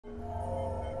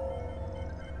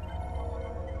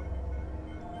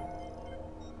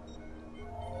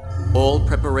All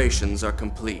preparations are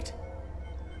complete.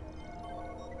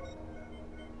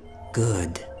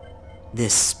 Good.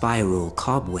 This spiral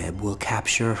cobweb will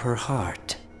capture her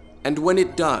heart. And when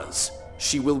it does,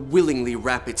 she will willingly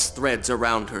wrap its threads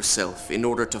around herself in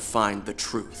order to find the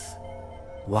truth.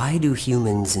 Why do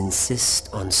humans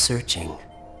insist on searching?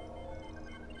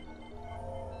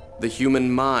 The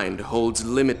human mind holds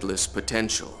limitless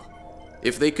potential.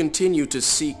 If they continue to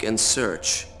seek and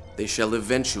search, they shall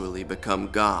eventually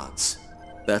become gods.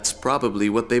 That's probably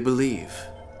what they believe.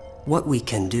 What we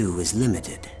can do is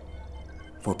limited.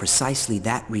 For precisely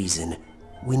that reason,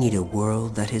 we need a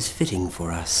world that is fitting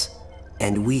for us.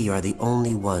 And we are the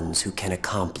only ones who can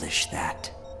accomplish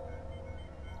that.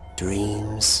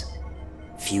 Dreams,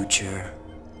 future,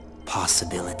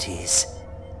 possibilities.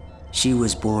 She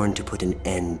was born to put an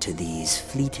end to these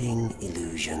fleeting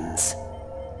illusions.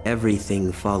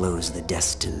 Everything follows the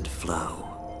destined flow.